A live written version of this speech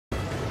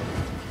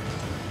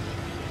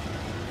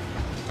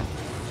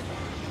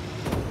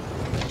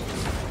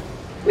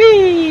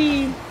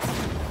Whee!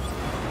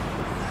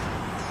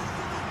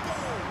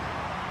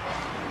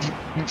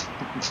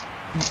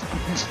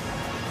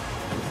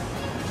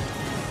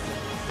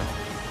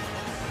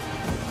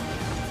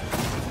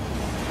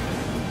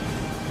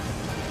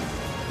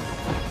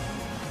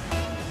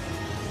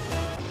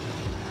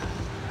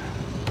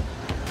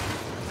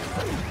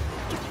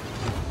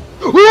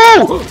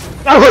 Woo!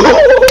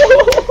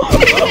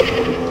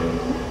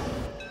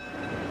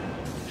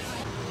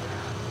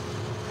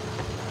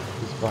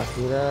 Spot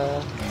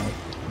killer.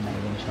 Not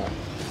even shot.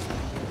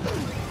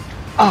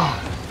 Ah!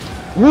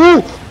 Woo!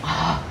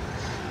 Ah.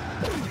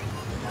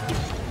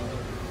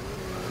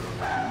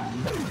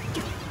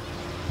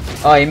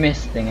 Oh, I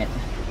missed. Dang it.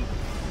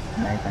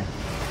 Nice time.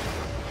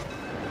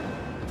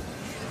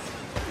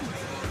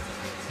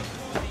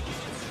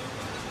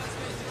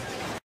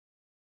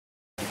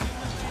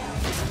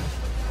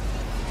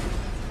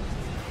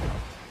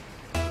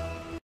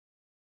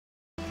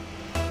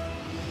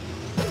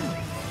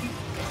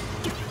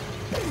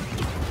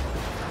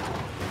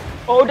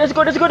 Oh, let's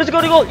go, let's go, let's go,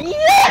 let's go!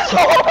 Yes!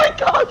 Oh my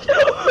gosh!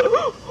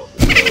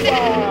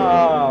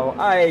 Wow!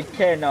 I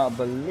cannot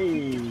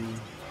believe.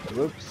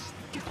 Whoops.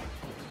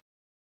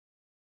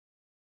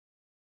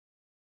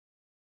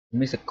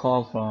 Missed a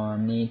call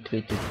from me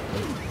 328.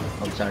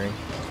 Oh, sorry.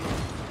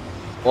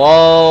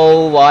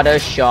 Whoa! What a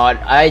shot!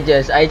 I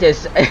just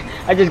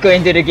go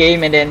into the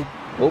game and then,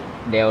 oh,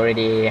 they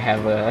already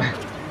have a,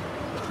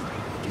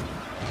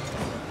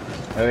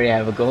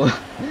 goal.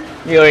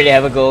 We already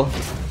have a goal.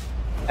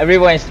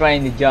 Everyone is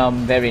trying to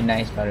jump. Very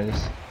nice,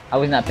 Parus. I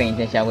was not paying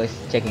attention. I was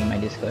checking my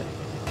Discord.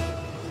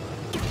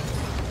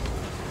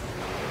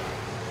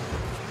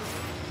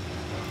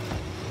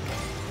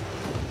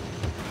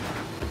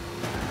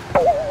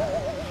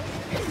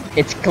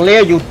 It's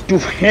clear you do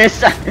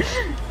this.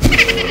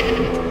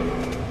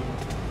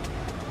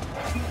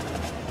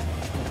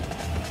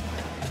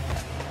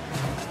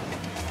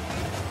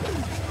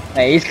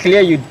 Hey, it's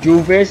clear you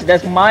do this.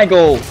 That's my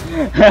goal.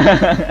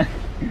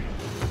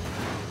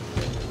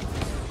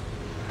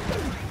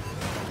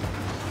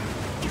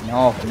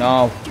 No,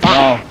 no,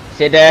 no.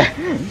 Sit there.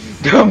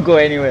 Don't go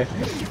anywhere.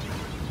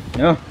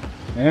 No.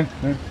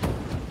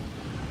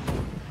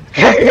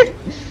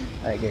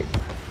 Okay.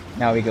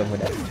 Now we go for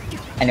that.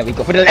 And then we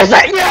go for the left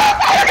side. Yeah!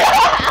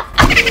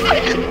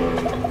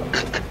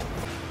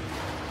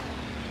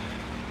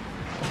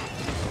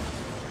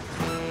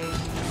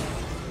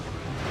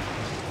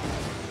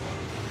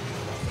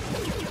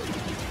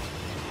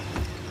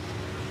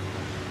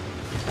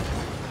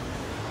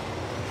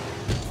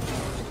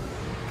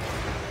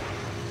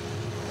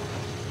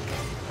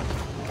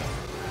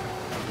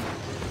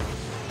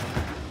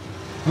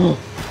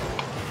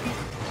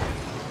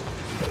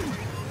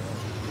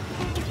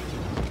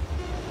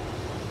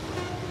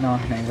 No,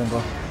 not even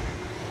go.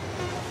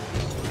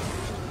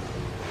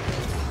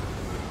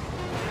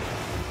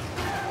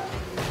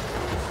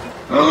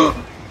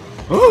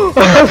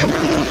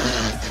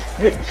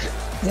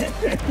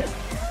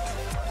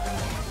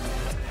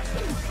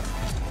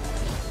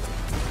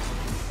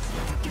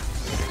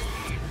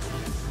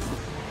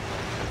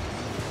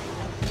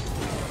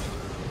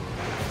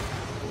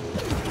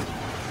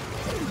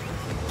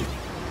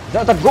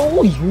 That's a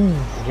goal!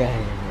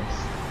 Yes.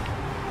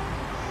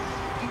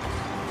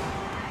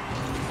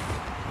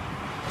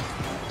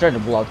 Try to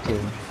block too.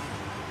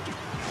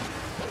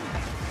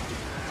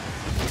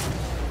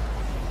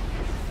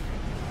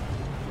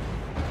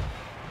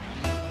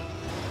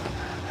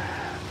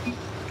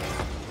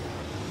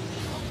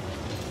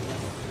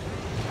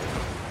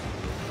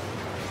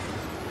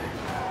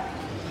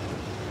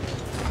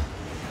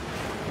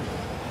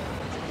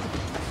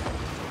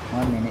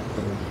 One minute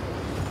to.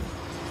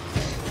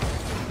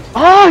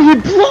 Ah, you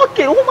blocked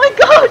it! Oh my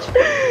gosh!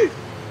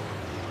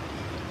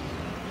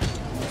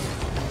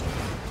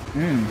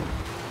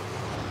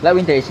 Black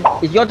Winter, it's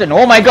your turn.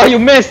 Oh my god, you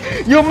missed!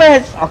 You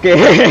missed!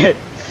 Okay.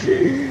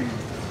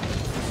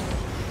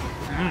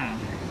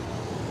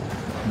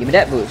 Give me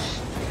that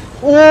boost.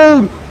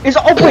 Oh! It's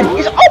open!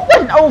 It's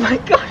open! Oh my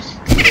gosh!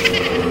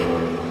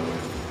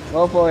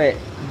 Go for it.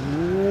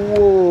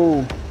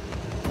 Whoa!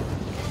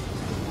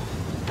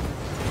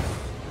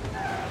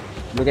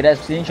 Look at that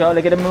screenshot,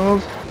 look at the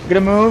moves. Look at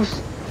the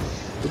moves.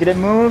 Look at the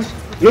moves.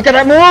 Look at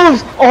that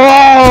moves!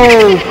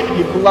 Oh!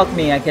 You blocked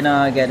me, I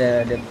cannot get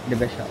the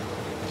best shot.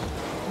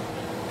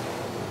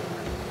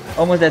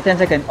 Almost there, 10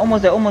 seconds.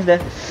 Almost there, almost there.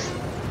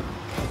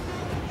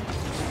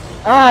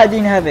 Ah, I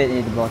didn't have it.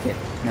 It blocked it.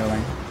 Never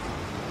mind.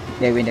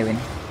 They win, they win.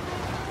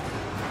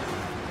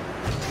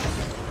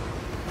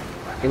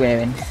 They win, they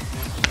win.